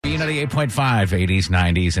98.5, 80s,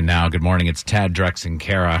 90s, and now. Good morning. It's Tad, Drex, and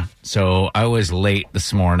Kara. So I was late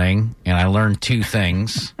this morning, and I learned two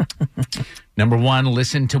things. Number one,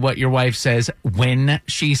 listen to what your wife says when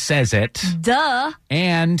she says it. Duh.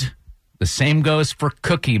 And the same goes for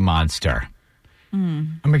Cookie Monster.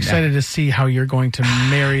 I'm excited to see how you're going to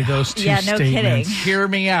marry those two Yeah, no statements. kidding. Hear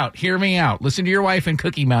me out. Hear me out. Listen to your wife and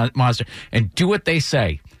Cookie Monster and do what they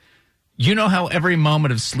say. You know how every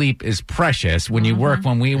moment of sleep is precious when you work,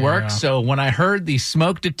 when we work. So when I heard the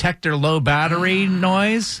smoke detector low battery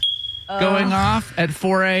noise going off at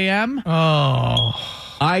 4 a.m.,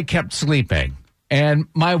 I kept sleeping. And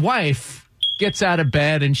my wife gets out of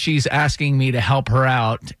bed and she's asking me to help her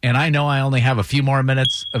out. And I know I only have a few more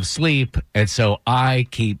minutes of sleep. And so I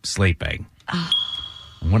keep sleeping.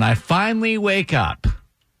 When I finally wake up,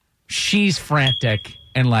 she's frantic.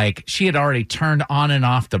 And, like, she had already turned on and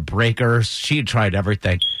off the breakers. She had tried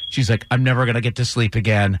everything. She's like, I'm never going to get to sleep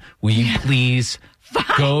again. Will you please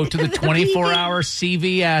go to the 24-hour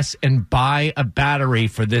CVS and buy a battery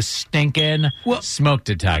for this stinking smoke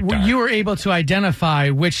detector? Well, you were able to identify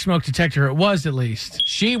which smoke detector it was, at least.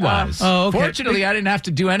 She was. Okay. Fortunately, I didn't have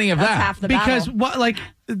to do any of that. Half the Because, battle.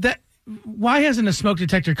 why hasn't a smoke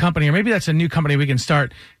detector company, or maybe that's a new company we can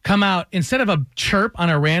start, come out, instead of a chirp on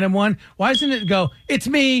a random one, why doesn't it go, it's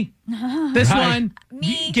me, this one,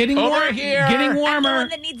 Me. getting Over here. getting I'm the warmer. one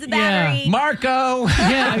that needs a battery. Marco.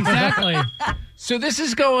 Yeah, exactly. So this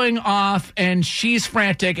is going off, and she's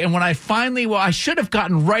frantic. And when I finally, I should have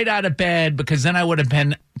gotten right out of bed because then I would have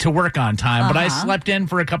been to work on time. But I slept in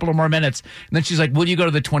for a couple of more minutes. And then she's like, will you go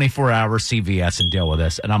to the 24-hour CVS and deal with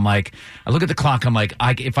this? And I'm like, I look at the clock. I'm like,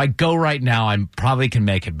 if I go right now, I probably can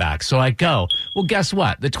make it back. So I go. Well, guess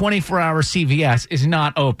what? The 24-hour CVS is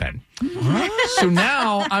not open. So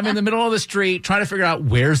now I'm in the middle of the street trying to figure out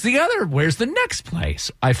where's the next place.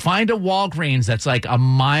 I find a Walgreens that's like a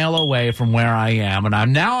mile away from where I am, and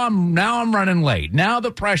I'm running late. Now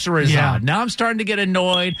the pressure is on. Now I'm starting to get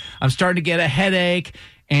annoyed. I'm starting to get a headache.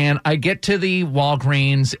 And I get to the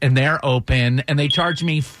Walgreens, and they're open, and they charge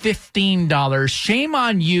me $15. Shame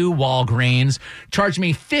on you, Walgreens. Charge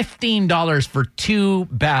me $15 for 2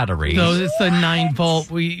 batteries. So it's the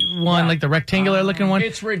 9-volt one, like the rectangular looking one.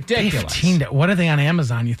 It's ridiculous. 15. What are they on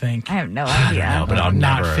Amazon, you think? I have no idea. No, but I'll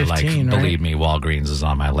Not never, 15, right? believe me, Walgreens is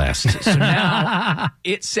on my list. So now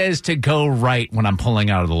it says to go right when I'm pulling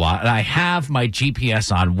out of the lot. And I have my GPS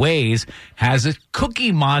on Waze, has a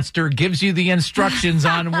Cookie Monster, gives you the instructions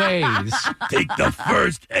on Waze. Take the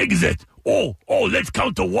first exit. Oh, let's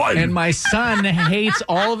count to 1. And my son hates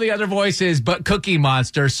all of the other voices but Cookie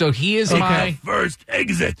Monster, so he is the first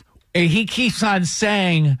exit. and he keeps on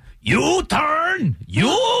saying, U-turn!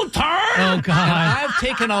 U-turn! Oh, God. And I've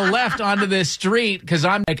taken a left onto this street because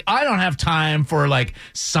I'm like, I don't have time for, like,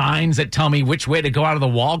 signs that tell me which way to go out of the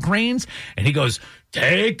Walgreens. And he goes,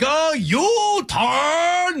 take a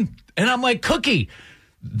U-turn! And I'm like, Cookie,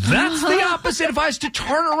 that's the opposite. If I was to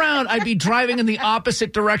turn around, I'd be driving in the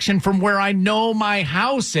opposite direction from where I know my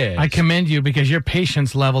house is. I commend you because your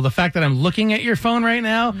patience level, the fact that I'm looking at your phone right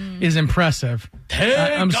now is impressive. Take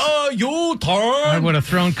a U-turn! I would have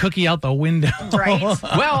thrown Cookie out the window. Right.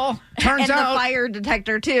 Well, turns And out the fire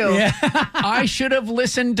detector, too. I should have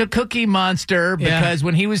listened to Cookie Monster because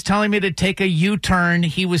when he was telling me to take a U-turn,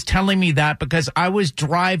 he was telling me that because I was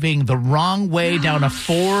driving the wrong way down a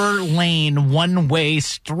 4-lane, one-way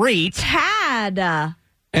street. Tad.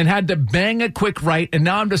 And had to bang a quick right. And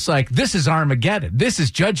now I'm just like, this is Armageddon. This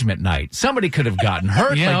is Judgment Night. Somebody could have gotten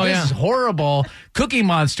hurt. This is horrible. Cookie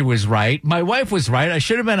Monster was right. My wife was right. I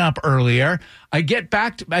should have been up earlier. I get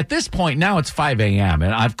back to, at this point, now it's 5 a.m.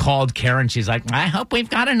 And I've called Karen. She's like, I hope we've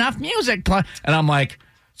got enough music. And I'm like,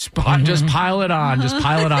 just pile it on. Just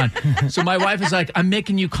pile it on. So my wife is like, I'm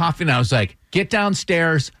making you coffee now. I was like, get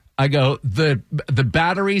downstairs. I go, the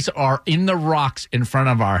batteries are in the rocks in front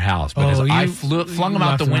of our house because I flung them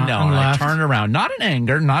out the window and I turned around. Not in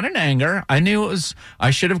anger. I knew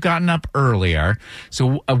I should have gotten up earlier.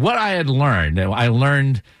 So what I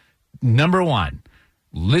learned, number one,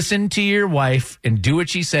 listen to your wife and do what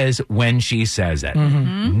she says when she says it.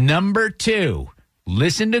 Number two,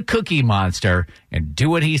 listen to Cookie Monster and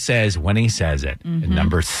do what he says when he says it. And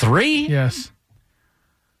number three,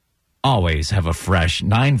 always have a fresh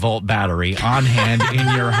 9-volt battery on hand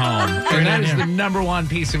in your home. And that is the number one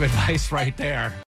piece of advice right there.